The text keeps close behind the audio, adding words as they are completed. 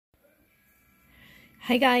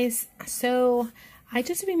Hi guys, so I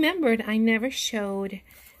just remembered I never showed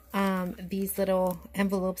these little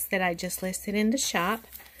envelopes that I just listed in the shop.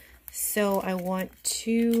 So I want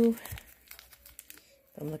to,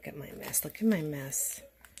 don't look at my mess, look at my mess.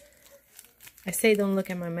 I say don't look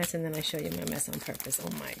at my mess and then I show you my mess on purpose. Oh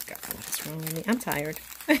my God, what's wrong with me? I'm tired.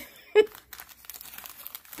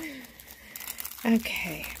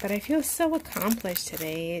 Okay, but I feel so accomplished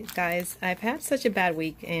today, guys. I've had such a bad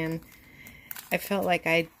week and I felt like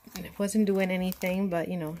I wasn't doing anything but,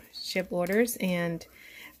 you know, ship orders, and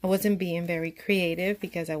I wasn't being very creative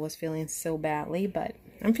because I was feeling so badly, but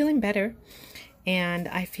I'm feeling better and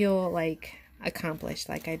I feel like accomplished,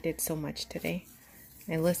 like I did so much today.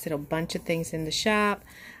 I listed a bunch of things in the shop.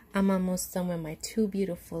 I'm almost done with my two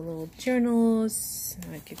beautiful little journals.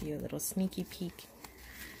 I'll give you a little sneaky peek.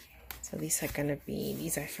 So these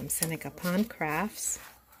are from Seneca Pond Crafts.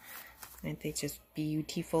 Aren't they just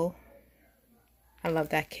beautiful? I love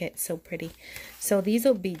that kit, so pretty. So these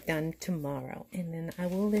will be done tomorrow and then I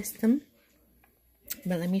will list them.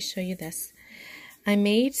 But let me show you this. I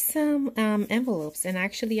made some envelopes, and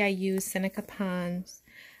actually I used Seneca Pond's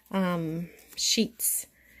sheets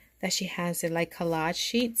that she has. They're like collage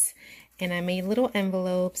sheets, and I made little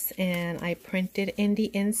envelopes and I printed in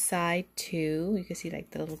the inside too. You can see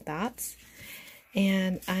like the little dots,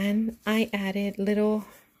 and I added little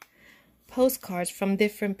postcards from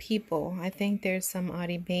different people. I think there's some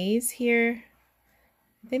Audie Mays here.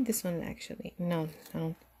 I think this one actually, no,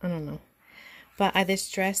 I don't know. But I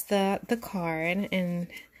distressed the card, and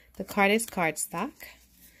the card is cardstock.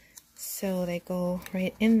 So they go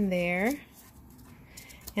right in there.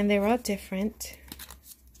 And they're all different.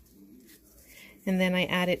 And then I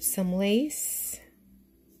added some lace.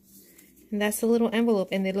 And that's a little envelope,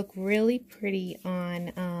 and they look really pretty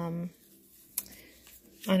on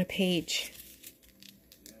a page.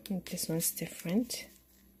 I think this one's different.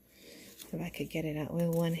 If I could get it out with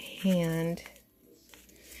one hand.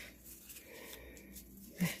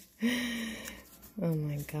 Oh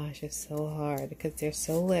my gosh, it's so hard because they're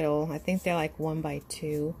so little. I think they're like 1 by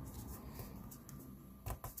 2.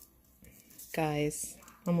 Guys,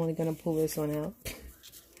 I'm only gonna pull this one out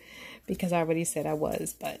because I already said I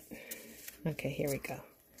was, but okay, here we go.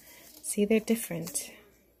 See, they're different.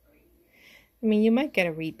 I mean, you might get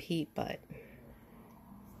a repeat, but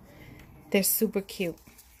they're super cute.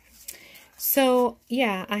 So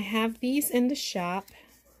yeah, I have these in the shop,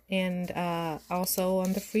 and also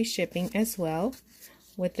on the free shipping as well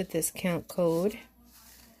with the discount code.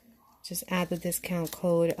 Just add the discount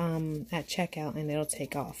code at checkout and it'll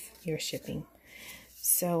take off your shipping.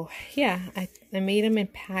 So yeah, I made them in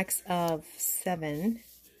packs of 7,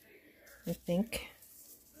 I think.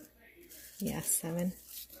 Yeah, 7.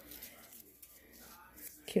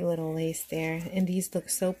 Cute little lace there, and these look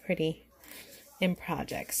so pretty in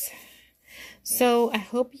projects. So I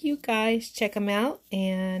hope you guys check them out,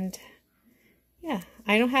 and yeah,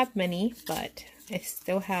 I don't have many, but I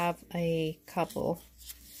still have a couple.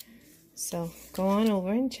 So go on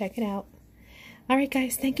over and check it out. Alright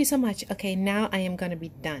guys, thank you so much. Okay, now I am going to be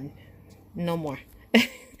done. No more.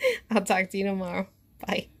 I'll talk to you tomorrow.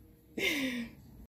 Bye.